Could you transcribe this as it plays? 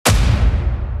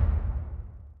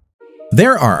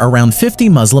There are around 50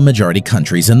 Muslim-majority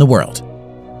countries in the world.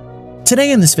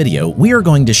 Today in this video, we are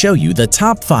going to show you the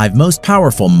top 5 most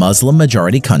powerful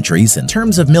Muslim-majority countries in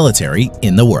terms of military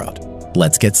in the world.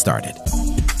 Let's get started.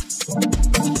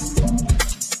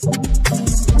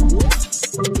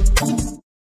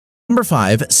 Number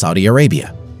 5. Saudi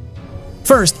Arabia.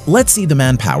 First, let's see the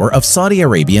manpower of Saudi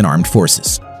Arabian Armed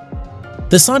Forces.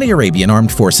 The Saudi Arabian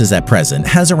Armed Forces at present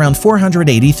has around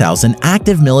 480,000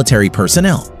 active military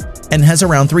personnel and has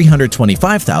around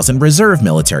 325,000 reserve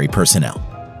military personnel.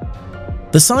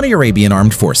 The Saudi Arabian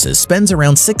Armed Forces spends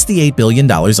around $68 billion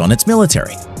on its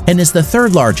military and is the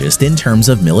third largest in terms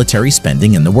of military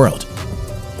spending in the world.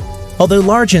 Although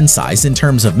large in size in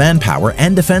terms of manpower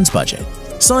and defense budget,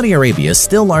 Saudi Arabia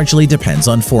still largely depends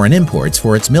on foreign imports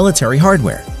for its military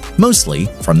hardware, mostly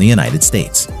from the United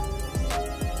States.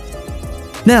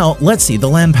 Now, let's see the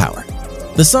land power.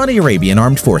 The Saudi Arabian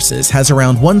Armed Forces has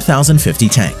around 1,050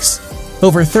 tanks,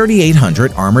 over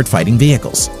 3,800 armored fighting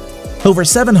vehicles, over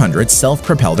 700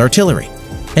 self-propelled artillery,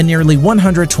 and nearly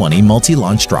 120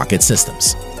 multi-launched rocket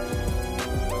systems.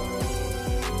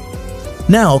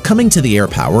 Now, coming to the air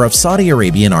power of Saudi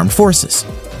Arabian Armed Forces.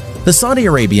 The Saudi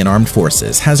Arabian Armed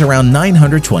Forces has around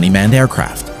 920 manned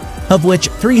aircraft, of which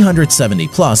 370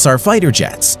 plus are fighter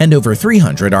jets and over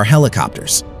 300 are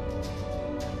helicopters.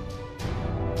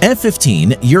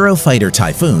 F-15 Eurofighter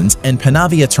Typhoons and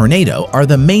Panavia Tornado are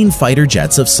the main fighter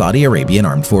jets of Saudi Arabian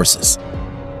Armed Forces.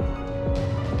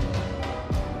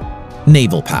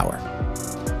 Naval power.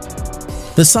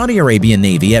 The Saudi Arabian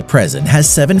Navy at present has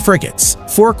 7 frigates,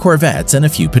 4 corvettes, and a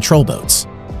few patrol boats.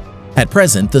 At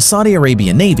present, the Saudi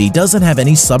Arabian Navy doesn't have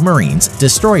any submarines,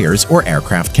 destroyers, or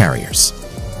aircraft carriers.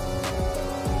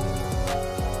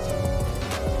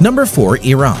 Number 4.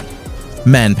 Iran.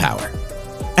 Manpower.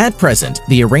 At present,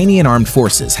 the Iranian Armed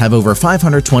Forces have over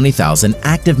 520,000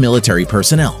 active military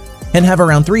personnel and have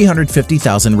around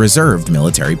 350,000 reserved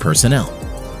military personnel.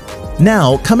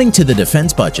 Now, coming to the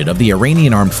defense budget of the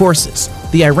Iranian Armed Forces,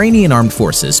 the Iranian Armed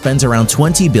Forces spends around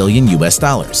 $20 billion.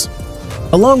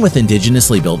 Along with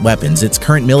indigenously built weapons, its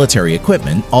current military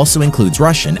equipment also includes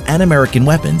Russian and American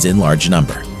weapons in large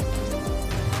number.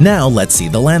 Now, let's see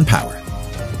the land power.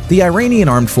 The Iranian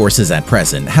Armed Forces at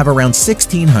present have around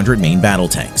 1,600 main battle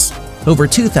tanks, over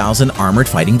 2,000 armored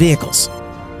fighting vehicles,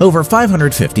 over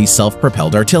 550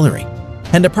 self-propelled artillery,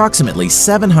 and approximately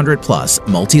 700 plus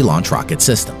multi-launch rocket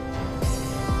system.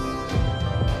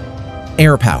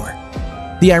 Air power.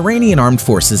 The Iranian Armed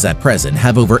Forces at present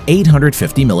have over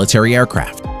 850 military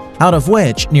aircraft, out of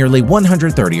which nearly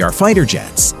 130 are fighter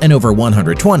jets and over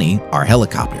 120 are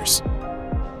helicopters.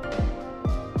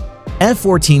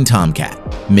 F-14 Tomcat,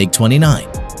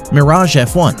 MiG-29, Mirage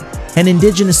F-1, and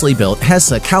indigenously built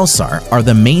Hessa Kausar are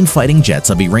the main fighting jets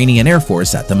of Iranian Air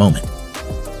Force at the moment.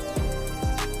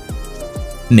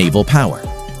 Naval power.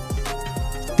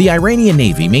 The Iranian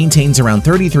Navy maintains around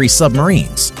 33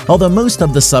 submarines, although most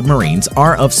of the submarines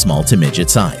are of small to midget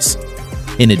size.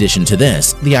 In addition to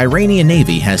this, the Iranian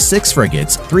Navy has 6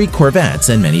 frigates, 3 corvettes,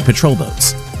 and many patrol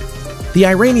boats. The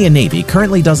Iranian Navy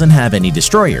currently doesn't have any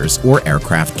destroyers or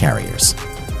aircraft carriers.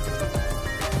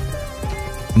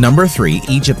 Number 3.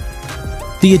 Egypt.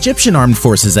 The Egyptian Armed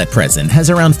Forces at present has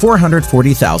around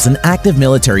 440,000 active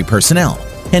military personnel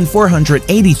and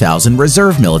 480,000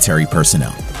 reserve military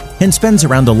personnel, and spends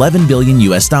around $11 billion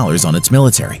on its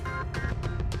military.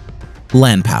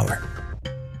 Land power.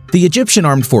 The Egyptian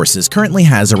Armed Forces currently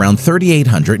has around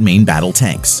 3,800 main battle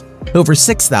tanks, over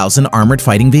 6,000 armored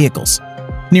fighting vehicles,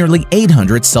 nearly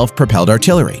 800 self-propelled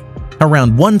artillery,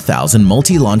 around 1,000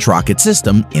 multi-launch rocket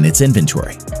system in its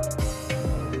inventory.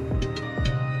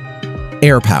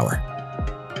 Air power.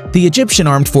 The Egyptian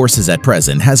Armed Forces at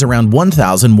present has around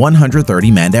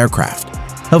 1,130 manned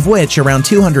aircraft, of which around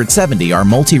 270 are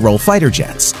multi-role fighter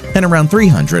jets and around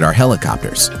 300 are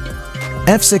helicopters.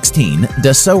 F-16,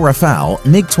 Dassault Rafale,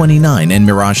 MiG-29, and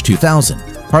Mirage 2000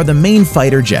 are the main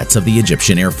fighter jets of the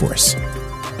Egyptian Air Force.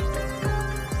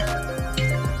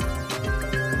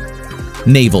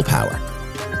 Naval power.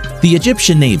 The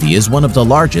Egyptian Navy is one of the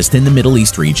largest in the Middle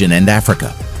East region and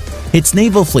Africa. Its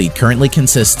naval fleet currently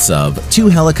consists of 2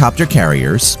 helicopter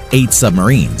carriers, 8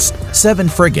 submarines, 7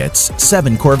 frigates,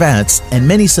 7 corvettes, and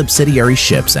many subsidiary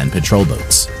ships and patrol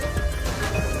boats.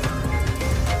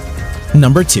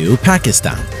 Number 2.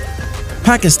 Pakistan.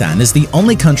 Pakistan is the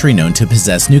only country known to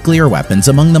possess nuclear weapons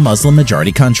among the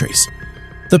Muslim-majority countries.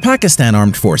 The Pakistan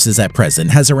Armed Forces at present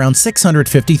has around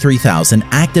 653,000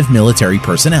 active military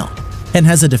personnel and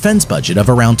has a defense budget of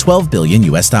around $12 billion.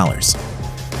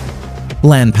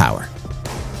 Land power.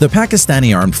 The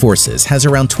Pakistani Armed Forces has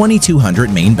around 2,200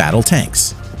 main battle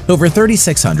tanks, over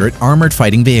 3,600 armored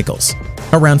fighting vehicles,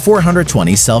 around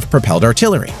 420 self-propelled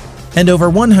artillery, and over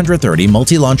 130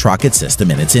 multi-launch rocket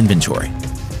system in its inventory.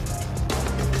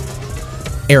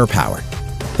 Air power.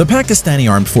 The Pakistani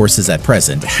Armed Forces at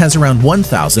present has around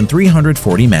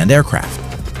 1,340 manned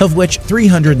aircraft, of which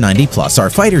 390 plus are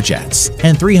fighter jets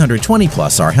and 320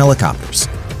 plus are helicopters.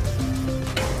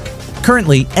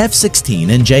 Currently, F-16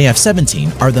 and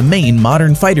JF-17 are the main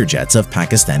modern fighter jets of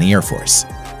Pakistani Air Force.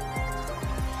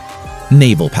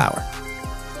 Naval power.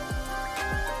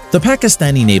 The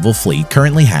Pakistani naval fleet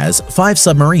currently has 5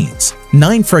 submarines,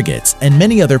 9 frigates, and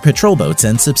many other patrol boats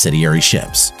and subsidiary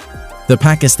ships. The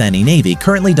Pakistani Navy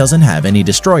currently doesn't have any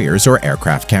destroyers or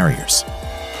aircraft carriers.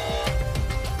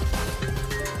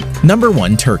 Number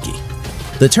 1. Turkey.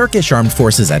 The Turkish Armed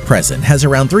Forces at present has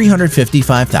around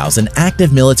 355,000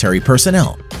 active military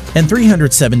personnel and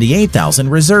 378,000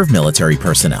 reserve military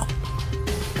personnel.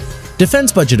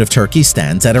 Defense budget of Turkey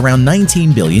stands at around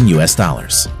 $19 billion.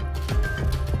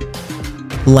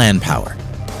 Land power.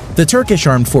 The Turkish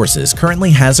Armed Forces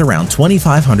currently has around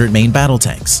 2,500 main battle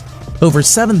tanks, over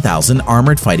 7,000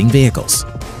 armored fighting vehicles,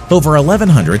 over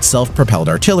 1,100 self-propelled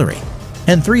artillery,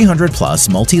 and 300 plus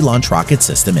multi-launch rocket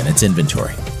system in its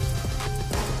inventory.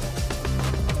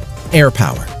 Air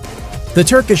power. The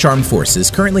Turkish Armed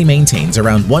Forces currently maintains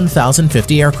around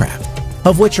 1,050 aircraft,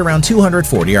 of which around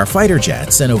 240 are fighter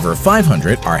jets and over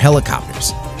 500 are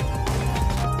helicopters.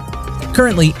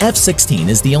 Currently, F-16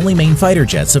 is the only main fighter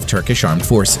jets of Turkish Armed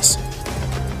Forces.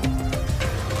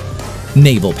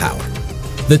 Naval power.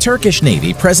 The Turkish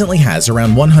Navy presently has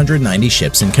around 190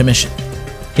 ships in commission.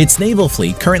 Its naval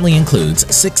fleet currently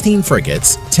includes 16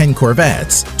 frigates, 10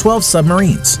 corvettes, 12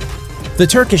 submarines. The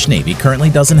Turkish Navy currently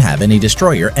doesn't have any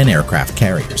destroyer and aircraft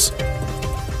carriers.